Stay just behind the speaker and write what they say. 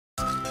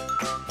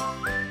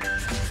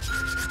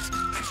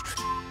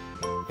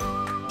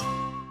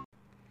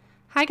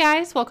Hi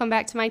guys, welcome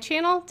back to my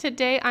channel.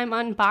 Today I'm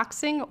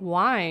unboxing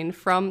wine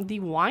from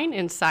the Wine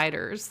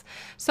Insiders.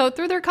 So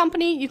through their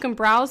company, you can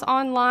browse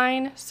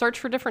online, search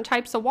for different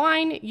types of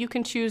wine. You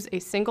can choose a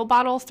single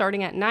bottle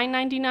starting at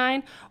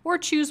 $9.99 or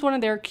choose one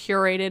of their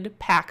curated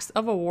packs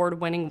of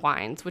award-winning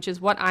wines, which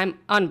is what I'm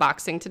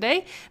unboxing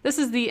today. This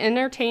is the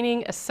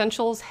Entertaining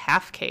Essentials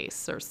half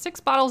case. There's 6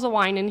 bottles of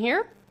wine in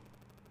here.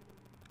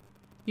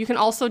 You can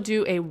also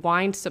do a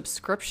wine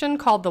subscription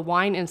called the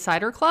Wine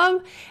Insider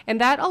Club,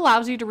 and that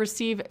allows you to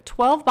receive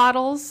 12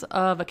 bottles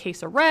of a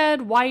case of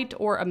red, white,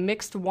 or a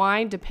mixed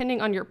wine, depending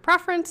on your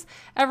preference,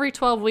 every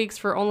 12 weeks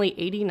for only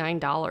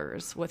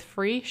 $89 with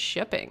free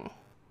shipping.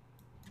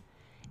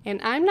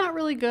 And I'm not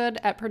really good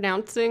at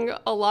pronouncing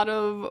a lot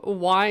of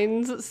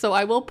wines, so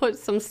I will put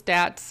some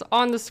stats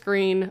on the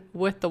screen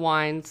with the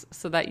wines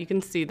so that you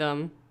can see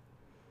them.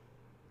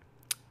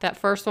 That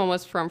first one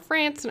was from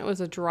France, and it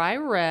was a dry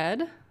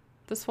red.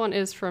 This one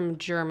is from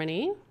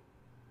Germany,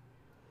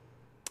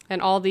 and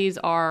all these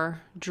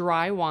are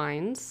dry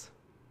wines,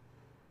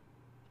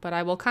 but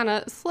I will kind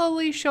of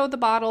slowly show the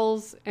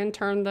bottles and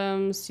turn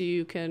them so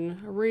you can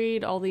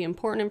read all the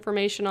important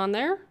information on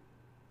there.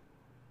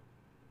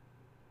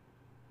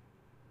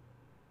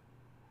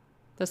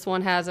 This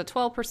one has a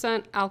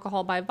 12%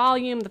 alcohol by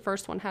volume. The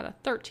first one had a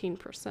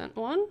 13%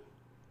 one.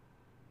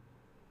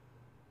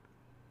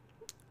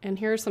 And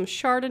here's some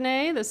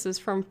Chardonnay. This is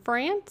from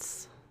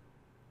France.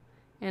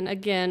 And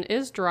again,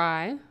 is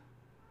dry.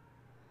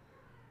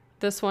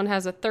 This one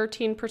has a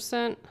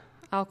 13%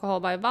 alcohol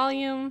by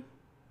volume.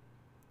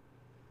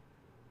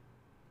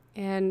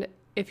 And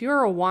if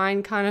you're a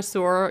wine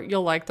connoisseur,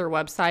 you'll like their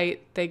website.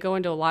 They go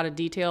into a lot of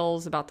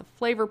details about the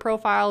flavor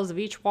profiles of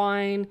each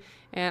wine,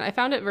 and I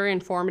found it very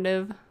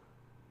informative.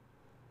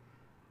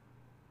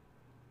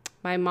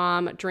 My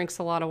mom drinks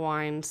a lot of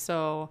wine,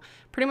 so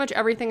pretty much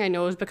everything I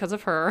know is because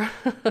of her.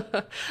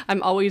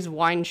 I'm always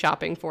wine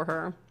shopping for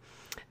her.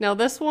 Now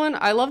this one,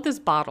 I love this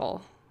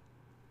bottle,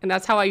 and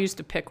that's how I used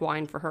to pick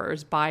wine for her,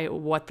 is by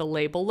what the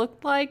label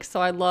looked like. So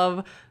I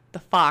love the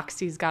fox.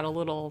 He's got a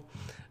little,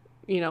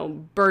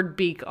 bird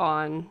beak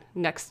on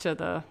next to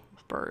the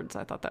birds.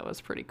 I thought that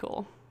was pretty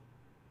cool.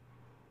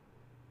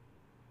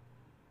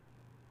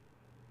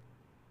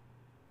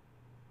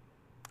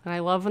 And I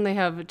love when they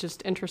have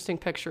just interesting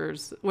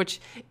pictures,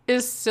 which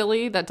is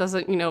silly. That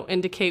doesn't,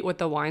 indicate what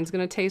the wine's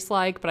going to taste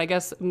like. But I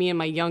guess me in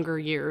my younger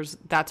years,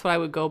 that's what I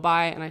would go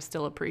by, and I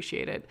still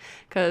appreciate it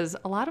because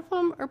a lot of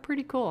them are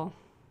pretty cool.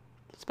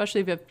 Especially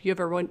if you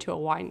ever went to a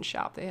wine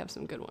shop, they have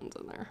some good ones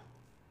in there.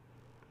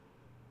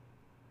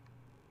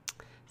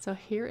 So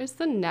here is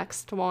the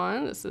next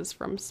one. This is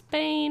from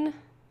Spain.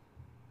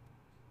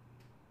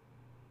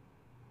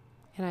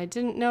 And I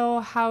didn't know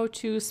how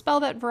to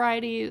spell that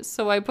variety,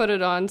 so I put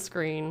it on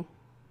screen.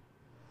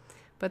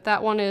 But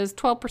that one is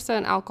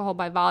 12% alcohol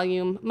by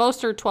volume.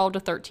 Most are 12 to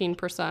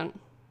 13%.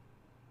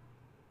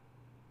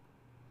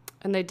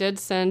 And they did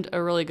send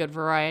a really good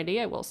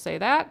variety, I will say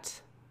that.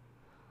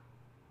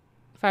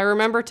 If I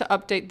remember to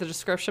update the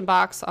description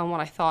box on what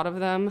I thought of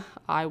them,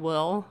 I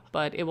will.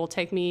 But it will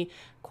take me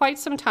quite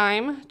some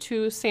time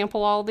to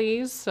sample all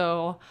these,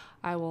 so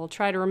I will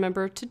try to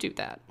remember to do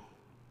that.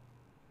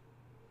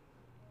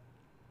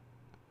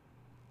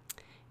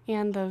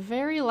 And the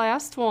very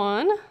last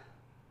one,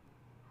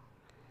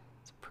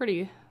 it's a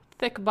pretty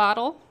thick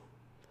bottle,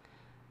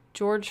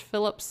 George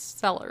Phillips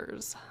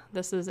Cellars.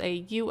 This is a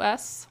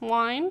U.S.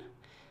 wine,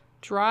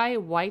 dry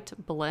white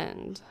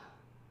blend.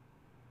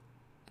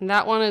 And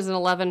that one is an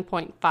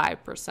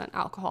 11.5%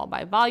 alcohol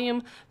by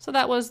volume, so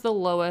that was the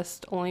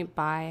lowest, only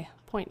by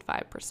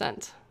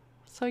 0.5%.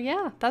 So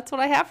yeah, that's what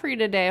I have for you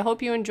today. I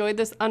hope you enjoyed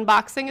this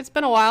unboxing. It's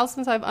been a while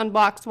since I've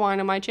unboxed wine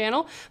on my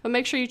channel, but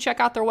make sure you check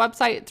out their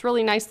website. It's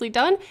really nicely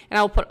done, and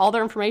I will put all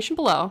their information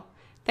below.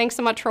 Thanks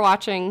so much for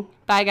watching.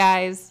 Bye,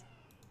 guys.